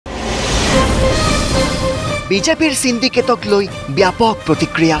বিজেপিৰ সিন্ডিকেটক লৈ ব্যাপক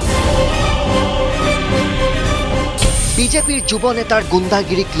প্ৰতিক্ৰিয়া বিজেপিৰ যুৱ নেতাৰ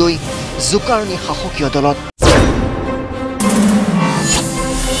গুণ্ডাগিৰিক লৈ জুকাৰণি শাসকীয় দলত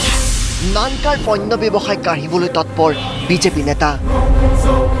নানকাৰ পণ্য ব্যৱসায় কাঢ়িবলৈ তৎপৰ বিজেপি নেতা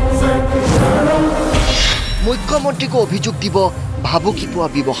মুখ্যমন্ত্ৰীক অভিযোগ দিব ভাবুকি পোৱা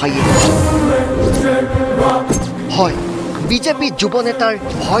ব্যৱসায়ী হয় বিজেপি যুৱ নেতাৰ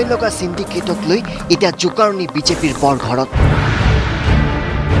ভয় লগা সিন্ডিকেটক লৈ এতিয়া জুকাৰণি বিজেপিৰ বৰঘৰত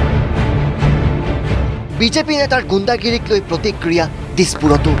বিজেপি নেতাৰ গুণ্ডাগিৰিক লৈ প্ৰতিক্ৰিয়া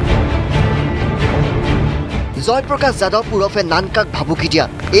দিছপুৰতো জয়প্ৰকাশ যাদৱ ওৰফে নানকাক ভাবুকি দিয়া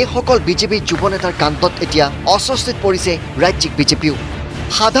এই সকল বিজেপি যুৱ নেতাৰ কাণ্ডত এতিয়া অস্বস্তিত পৰিছে ৰাজ্যিক বিজেপিও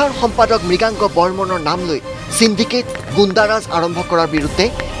সাধাৰণ সম্পাদক মৃগাংক বৰ্মনৰ নাম লৈ সিন্ডিকেট গুণ্ডাৰাজ আৰম্ভ কৰাৰ বিৰুদ্ধে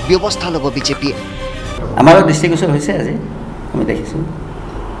ব্যৱস্থা ল'ব বিজেপিয়ে আমাৰো দৃষ্টিগোচৰ হৈছে আজি আমি দেখিছোঁ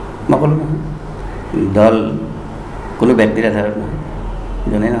সকলো নহয় দল কোনো ব্যক্তিৰ আধাৰত নহয়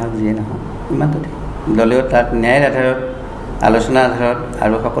যোনে নহওক যিয়ে নহওক ইমানটো দলীয় তাত ন্যায়ৰ আধাৰত আলোচনাৰ আধাৰত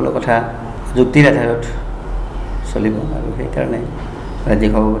আৰু সকলো কথা যুক্তিৰ আধাৰত চলিব আৰু সেইকাৰণে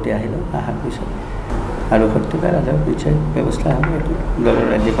ৰাজ্যিক সভাপতি আহিলে অহাৰ পিছত আৰু সত্যতাৰ আধাৰত নিশ্চয় ব্যৱস্থা হ'ব এইটো দলৰ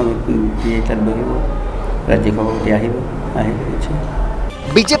ৰাজ্যিক সমিতি তাত বহিব ৰাজ্যিক সভাপতি আহিব নিশ্চয়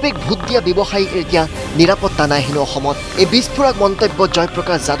বিজেপিক ভোট দিয়া ব্যৱসায়ীক এতিয়া নিৰাপত্তা নাই হেনো অসমত এই বিস্ফোৰক মন্তব্য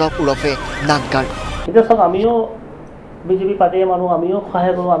জয়প্ৰকাশ যাদৱ ওৰফে নানকাৰ এতিয়া চাওক আমিও বিজেপি পাৰ্টীৰ মানুহ আমিও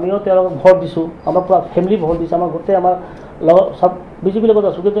সহায় কৰোঁ আমিও তেওঁলোকক ভোট দিছোঁ আমাৰ পুৰা ফেমিলি ভোট দিছোঁ আমাৰ গোটেই আমাৰ লগত চব বিজেপিৰ লগত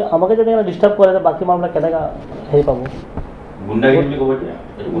আছোঁ কিন্তু আমাকে যদি ডিষ্টাৰ্ব কৰে বাকী মানুহবিলাক কেনেকৈ হেৰি পাব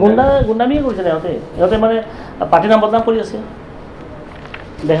গুণ্ডামিয়ে কৰিছে ইহঁতে মানে পাৰ্টীৰ নাম বদনাম কৰি আছে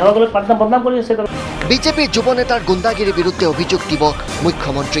দেখাব গ'লে পাৰ্টীৰ নাম বদনাম কৰি আছে বিজেপিৰ যুৱ নেতাৰ গুণ্ডাগিৰিৰ বিৰুদ্ধে অভিযোগ দিব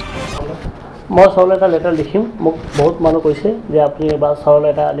মুখ্যমন্ত্ৰীক মই চাউলে এটা লেটাৰ লিখিম মোক বহুত মানুহ কৈছে যে আপুনি এবাৰ চাউলে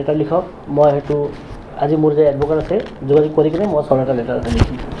এটা লেটাৰ লিখক মই সেইটো আজি মোৰ যে এডভোকেট আছে যোগাযোগ কৰি কিনে মই চাউলে এটা লেটাৰ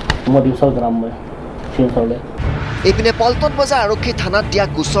লিখিম মই দিম চাউল জনাম মই চাউলে এইপিনে পল্টন বজাৰ আৰক্ষী থানাত দিয়া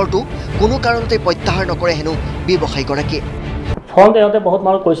গোচৰটো কোনো কাৰণতে প্ৰত্যাহাৰ নকৰে হেনো ব্যৱসায়ীগৰাকীয়ে ফোন ইহঁতে বহুত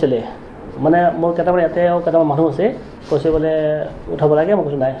মানুহ কৈছিলে মানে মোৰ কেইটামান ইয়াতেও কেইটামান মানুহ আছে কৈছে বোলে উঠাব লাগে মই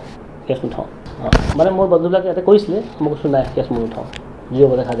কৈছোঁ নাই কেছ নুঠাওঁ মানে মোৰ বন্ধুবিলাকে ইয়াতে কৈছিলে মই কৈছোঁ নাই কেছ মই নুঠাওঁ যি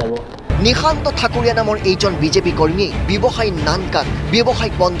হ'ব দেখা যাব নিশান্ত ঠাকুৰীয়া নামৰ এইজন বিজেপি কৰ্মীয়ে ব্যৱসায়ী নানকাক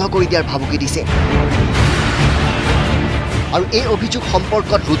ব্যৱসায়িক বন্ধ কৰি দিয়াৰ ভাবুকি দিছে আৰু এই অভিযোগ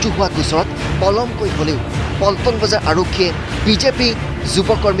সম্পৰ্কত ৰুজু হোৱা গোচৰত পলমকৈ হ'লেও পল্টন বজাৰ আৰক্ষীয়ে বিজেপি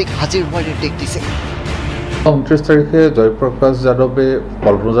যুৱকৰ্মীক হাজিৰ হোৱাৰ নিৰ্দেশ দিছে 29 তাৰিখে জয়প্ৰকাশ যাদৱে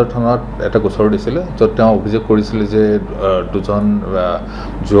পল্টন বজাৰ থানাত এটা গোচৰ দিছিলে য'ত তেওঁ অভিযোগ কৰিছিলে যে দুজন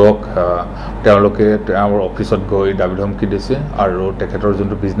যুৱক তেওঁলোকে তেওঁৰ অফিচত গৈ দাবী ধমকি দিছে আৰু তেখেতৰ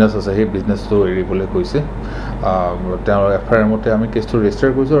যোনটো বিজনেছ আছে সেই বিজনেছটো এৰিবলৈ কৈছে তেওঁৰ এফআইআৰ মতে আমি কেছটো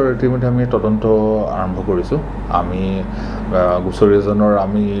ৰেজিষ্টাৰ কৰিছোঁ আৰু ইতিমধ্যে আমি তদন্ত আৰম্ভ কৰিছোঁ আমি গোচৰীজনৰ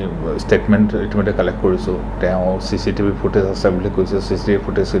আমি ষ্টেটমেণ্ট ইতিমধ্যে কালেক্ট কৰিছোঁ তেওঁ CCTV ফুটেজ আছে বুলি কৈছে CCTV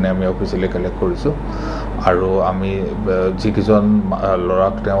ফুটেজখিনি আমি অফিচিয়েলি কালেক্ট কৰিছোঁ আৰু আমি যিকেইজন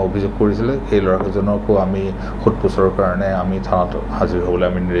ল'ৰাক তেওঁ অভিযোগ কৰিছিলে সেই ল'ৰাকেইজনকো আমি সোধপোছৰ কাৰণে আমি থানাত হাজিৰ হ'বলৈ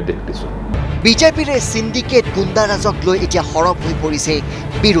আমি নিৰ্দেশ দিছোঁ বিজেপিৰ সিন্ডিকেট গুণ্ডাৰাজক লৈ এতিয়া সৰব হৈ পৰিছে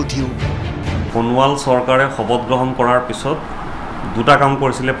বিৰোধীও সোণোৱাল চৰকাৰে শপত গ্ৰহণ কৰাৰ পিছত দুটা কাম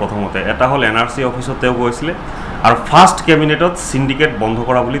কৰিছিলে প্ৰথমতে এটা হ'ল NRC অফিচত তেওঁ গৈছিলে আৰু ফাৰ্ষ্ট কেবিনেটত সিন্ডিকেট বন্ধ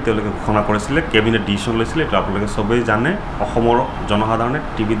কৰা বুলি তেওঁলোকে ঘোষণা কৰিছিলে কেবিনেট ডিচিশ্যন লৈছিলে এইটো আপোনালোকে সবেই জানে অসমৰ জনসাধাৰণে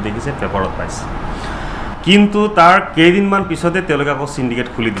টিভিত দেখিছে পেপাৰত পাইছে কিন্তু তাৰ কেইদিনমান পিছতে তেওঁলোকে আকৌ সিন্ডিকেট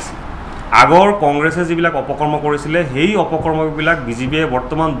খুলি দিছিল আগৰ কংগ্ৰেছে যিবিলাক অপকৰ্ম কৰিছিলে সেই অপকৰ্মবিলাক বিজেপিয়ে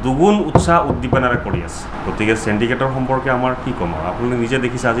বৰ্তমান দুগুণ উৎসাহ উদ্দীপনাৰে কৰি আছে গতিকে সিন্ডিকেটৰ সম্পৰ্কে আমাৰ কি ক'ম আৰু আপোনালোকে নিজে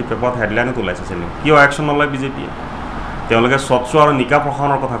দেখিছে আজি পেপাৰত হেডলাইনত ওলাইছে কিয় একশ্যন নলয় বিজেপিয়ে তেওঁলোকে স্বচ্ছ আৰু নিকা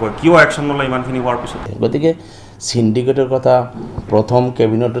প্ৰশাসনৰ কথা কয় কিয় একশ্যন নলয় ইমানখিনি হোৱাৰ পিছত গতিকে সিন্ডিকেটৰ কথা প্ৰথম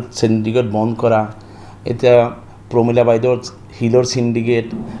কেবিনেটত সিন্ডিকেট বন্ধ কৰা এতিয়া প্ৰমীলা বাইদেউৰ হিলৰ সিন্ডিকেট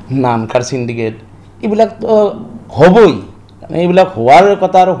নানকাৰ সিন্ডিকেট এইবিলাকতো হ'বই এইবিলাক হোৱাৰ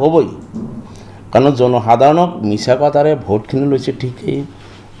কথা আৰু হ'বই কাৰণ জনসাধাৰণক মিছা কথাৰে ভোটখিনি লৈছে ঠিকেই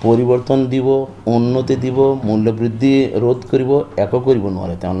পৰিৱৰ্তন দিব উন্নতি দিব মূল্যবৃদ্ধি ৰোধ কৰিব একো কৰিব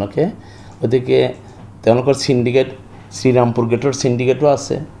নোৱাৰে তেওঁলোকে গতিকে তেওঁলোকৰ সিন্ডিকেট শ্ৰীৰামপুৰ গেটৰ সিন্ডিকেটো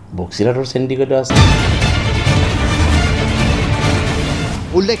আছে বক্সিৰহাটৰ সিন্ডিকেটো আছে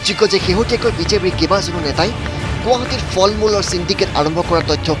উল্লেখযোগ্য যে শেহতীয়াকৈ বিজেপিৰ কেইবাজনো নেতাই গুৱাহাটীত ফল মূলৰ সিন্ডিকেট আৰম্ভ কৰাৰ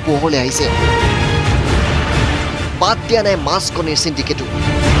তথ্য পোহৰলৈ আহিছে বাদ দিয়া নাই মাছ কণীৰ সিন্ডিকেটো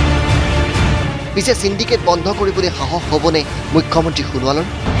পিছে সিন্ডিকেট বন্ধ কৰিবলৈ সাহস হ'বনে মুখ্যমন্ত্ৰী সোণোৱালৰ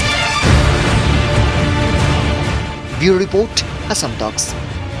ব্যুৰো ৰিপৰ্ট আসাম টক্স